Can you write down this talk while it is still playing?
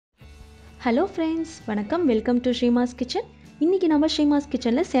Hello friends, வணக்கம். Welcome to Sreema's kitchen. இன்றைக்கி நம்ம ஸ்ரீமாஸ்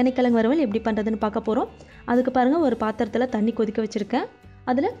கிச்சனில் சேனைக்கிழங்கு வறுவல் எப்படி பண்ணுறதுன்னு பார்க்க போகிறோம். அதுக்கு பாருங்கள், ஒரு பாத்திரத்தில் தண்ணி கொதிக்க வச்சுருக்கேன்.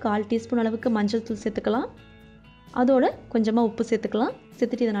 அதில் 1/4 டீஸ்பூன் அளவுக்கு மஞ்சள் தூள் சேர்த்துக்கலாம். அதோட கொஞ்சமாக உப்பு சேர்த்துக்கலாம்.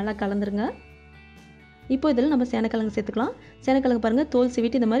 சேர்த்துட்டு இதை நல்லா கலந்துருங்க. இப்போ இதில் நம்ம சேனைக்கிழங்கு சேர்த்துக்கலாம். சேனைக்கிழங்கு பாருங்கள், தோல்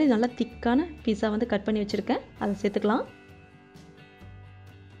சீவிட்டு இந்த மாதிரி நல்லா திக்கான பீஸாக வந்து கட் பண்ணி வச்சுருக்கேன். அதை சேர்த்துக்கலாம்.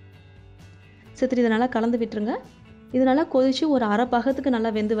 சேர்த்துட்டு இதை நல்லா கலந்து விட்டுருங்க. இது நல்லா கொதித்து ஒரு அரை பாகத்துக்கு நல்லா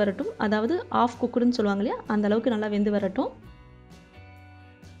வெந்து வரட்டும். அதாவது ஆஃப் குக்குடுன்னு சொல்லுவாங்க இல்லையா, அந்த அளவுக்கு நல்லா வெந்து வரட்டும்.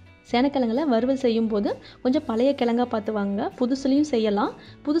 சேனைக்கிழங்குல வறுவல் செய்யும் போது கொஞ்சம் பழைய கிழங்கா பார்த்து வாங்க. புதுசுலையும் செய்யலாம்.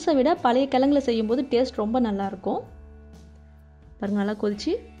 புதுசை விட பழைய கிழங்குல செய்யும்போது டேஸ்ட் ரொம்ப நல்லாயிருக்கும். பாருங்கள், நல்லா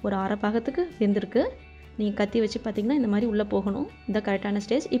கொதித்து ஒரு அரை பாகத்துக்கு வெந்திருக்கு. நீங்கள் கத்தி வச்சு பார்த்தீங்கன்னா இந்த மாதிரி உள்ளே போகணும். இந்த கரெக்டான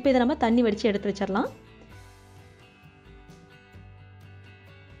ஸ்டேஜ். இப்போ இதை நம்ம தண்ணி வடித்து எடுத்து வச்சிடலாம்.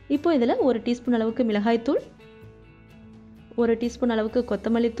 இப்போ இதில் 1 டீஸ்பூன் அளவுக்கு மிளகாய்த்தூள், 1 டீஸ்பூன் அளவுக்கு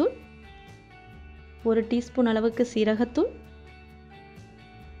கொத்தமல்லி தூள், 1 டீஸ்பூன் அளவுக்கு சீரகத்தூள்,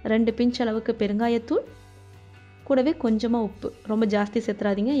 2 பிஞ்ச் அளவுக்கு பெருங்காயத்தூள், கூடவே கொஞ்சமாக உப்பு. ரொம்ப ஜாஸ்தி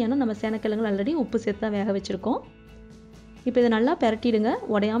சேர்த்துறாதீங்க, ஏன்னா நம்ம சேனைக்கிழங்கு ஆல்ரெடி உப்பு சேர்த்து தான் வேக வச்சுருக்கோம். இப்போ இதை நல்லா பெரட்டிடுங்க.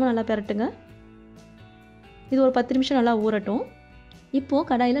 உடையாமல் நல்லா பெரட்டுங்க. இது ஒரு 10 நிமிஷம் நல்லா ஊறட்டும். இப்போது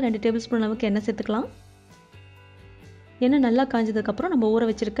கடாயில் 2 டேபிள் ஸ்பூன் அளவுக்கு எண்ணெய் சேர்த்துக்கலாம். எண்ணெய் நல்லா காஞ்சதுக்கப்புறம் நம்ம ஊற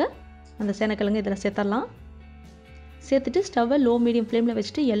வச்சுருக்க அந்த சேனைக்கிழங்கு இதில் சேர்த்துடலாம். சேர்த்துட்டு ஸ்டவ்வை லோ மீடியம் ஃப்ளேமில்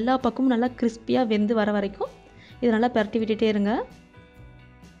வச்சுட்டு எல்லா பக்கமும் நல்லா கிறிஸ்பியாக வெந்து வர வரைக்கும் இதை நல்லா பரட்டி விட்டுட்டே இருங்க.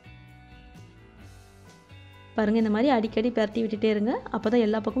 பாருங்கள், இந்த மாதிரி அடிக்கடி பரட்டி விட்டுட்டே இருங்க. அப்போ தான்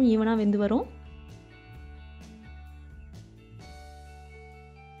எல்லா பக்கமும் ஈவனாக வெந்து வரும்.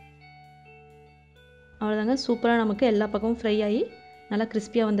 அவ்வளோதாங்க, சூப்பராக நமக்கு எல்லா பக்கமும் ஃப்ரை ஆகி நல்லா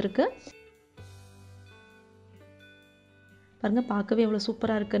கிறிஸ்பியாக வந்திருக்கு. பாருங்கள், பார்க்கவே எவ்வளோ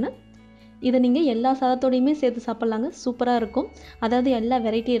சூப்பராக இருக்குன்னு. இதை நீங்கள் எல்லா சாதத்தோடையுமே சேர்த்து சாப்பிட்லாங்க. சூப்பராக இருக்கும். அதாவது எல்லா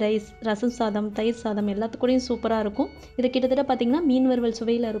வெரைட்டி ரைஸ், ரசம் சாதம், தயிர் சாதம் எல்லாத்துக்கூடையும் சூப்பராக இருக்கும். இது கிட்டத்தட்ட பார்த்திங்கன்னா மீன் வறுவல்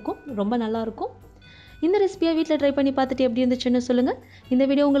சுவையில் இருக்கும். ரொம்ப நல்லாயிருக்கும். இந்த ரெசிபியை வீட்டில் ட்ரை பண்ணி பார்த்துட்டு எப்படி இருந்துச்சுன்னு சொல்லுங்கள். இந்த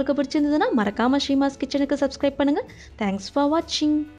வீடியோ உங்களுக்கு பிடிச்சிருந்ததுன்னா மறக்காமல் ஸ்ரீமாஸ் கிச்சனுக்கு சப்ஸ்கிரைப் பண்ணுங்கள். தேங்க்ஸ் ஃபார் வாட்சிங்.